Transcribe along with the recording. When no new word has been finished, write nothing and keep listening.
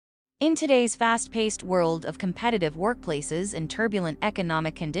In today's fast-paced world of competitive workplaces and turbulent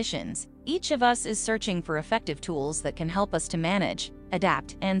economic conditions, each of us is searching for effective tools that can help us to manage,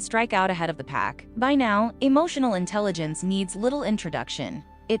 adapt, and strike out ahead of the pack. By now, emotional intelligence needs little introduction.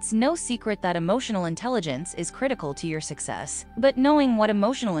 It's no secret that emotional intelligence is critical to your success. But knowing what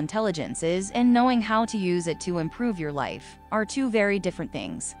emotional intelligence is and knowing how to use it to improve your life are two very different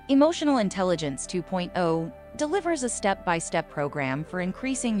things. Emotional Intelligence 2.0 delivers a step-by-step program for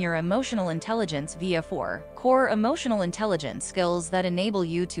increasing your emotional intelligence via 4 core emotional intelligence skills that enable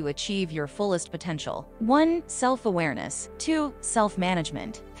you to achieve your fullest potential. 1. Self-awareness. 2.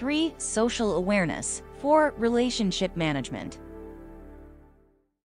 Self-management. 3. Social awareness. 4. Relationship management.